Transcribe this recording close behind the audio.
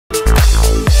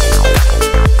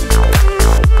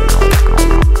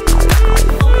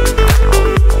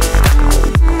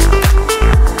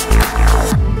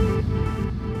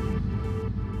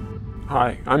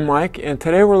I'm Mike, and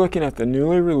today we're looking at the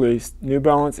newly released New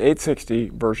Balance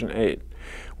 860 version 8.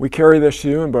 We carry this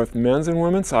shoe in both men's and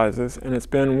women's sizes, and it's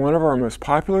been one of our most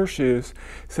popular shoes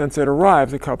since it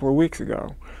arrived a couple of weeks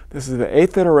ago. This is the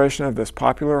 8th iteration of this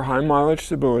popular high-mileage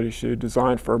stability shoe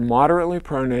designed for moderately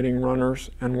pronating runners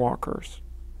and walkers.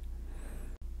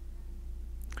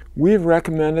 We've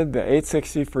recommended the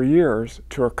 860 for years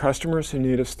to our customers who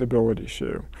need a stability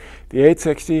shoe. The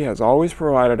 860 has always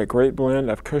provided a great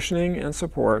blend of cushioning and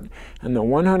support, and the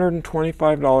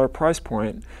 $125 price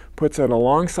point puts it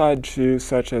alongside shoes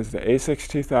such as the Asics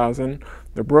 2000,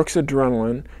 the Brooks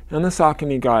Adrenaline, and the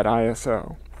Saucony Guide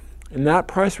ISO. In that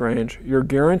price range, you're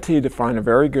guaranteed to find a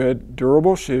very good,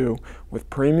 durable shoe with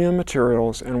premium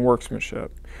materials and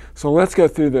workmanship. So let's go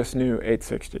through this new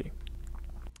 860.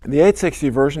 The 860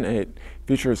 version 8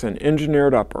 features an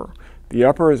engineered upper. The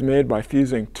upper is made by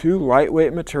fusing two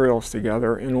lightweight materials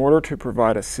together in order to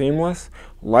provide a seamless,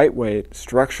 lightweight,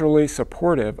 structurally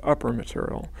supportive upper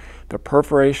material. The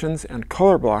perforations and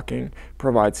color blocking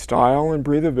provide style and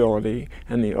breathability,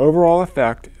 and the overall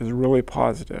effect is really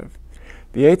positive.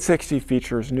 The 860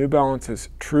 features New Balance's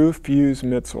True Fuse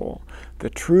midsole. The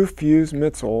True Fuse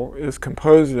midsole is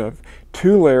composed of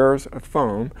two layers of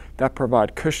foam that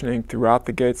provide cushioning throughout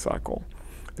the gait cycle.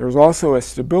 There's also a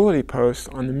stability post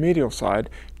on the medial side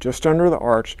just under the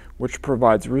arch, which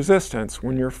provides resistance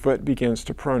when your foot begins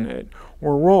to pronate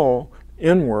or roll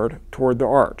inward toward the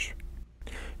arch.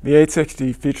 The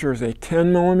 860 features a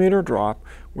 10 millimeter drop,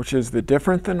 which is the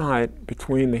difference in height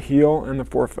between the heel and the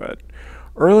forefoot.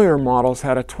 Earlier models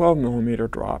had a 12 millimeter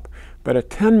drop, but a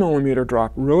 10 millimeter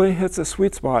drop really hits a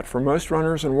sweet spot for most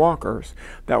runners and walkers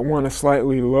that want a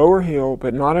slightly lower heel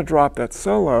but not a drop that's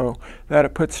so low that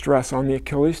it puts stress on the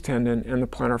Achilles tendon and the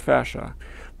plantar fascia.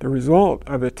 The result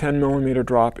of a 10 millimeter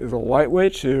drop is a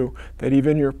lightweight shoe that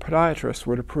even your podiatrist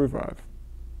would approve of.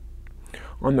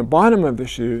 On the bottom of the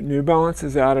shoe, New Balance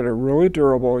has added a really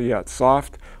durable yet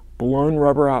soft blown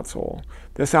rubber outsole.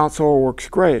 This outsole works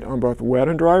great on both wet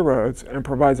and dry roads and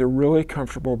provides a really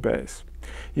comfortable base.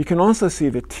 You can also see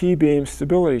the T-beam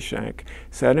stability shank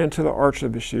set into the arch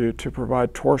of the shoe to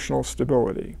provide torsional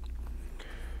stability.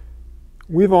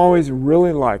 We've always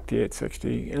really liked the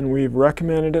 860, and we've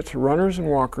recommended it to runners and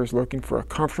walkers looking for a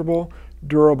comfortable,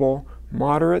 durable,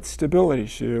 moderate stability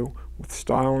shoe with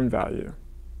style and value.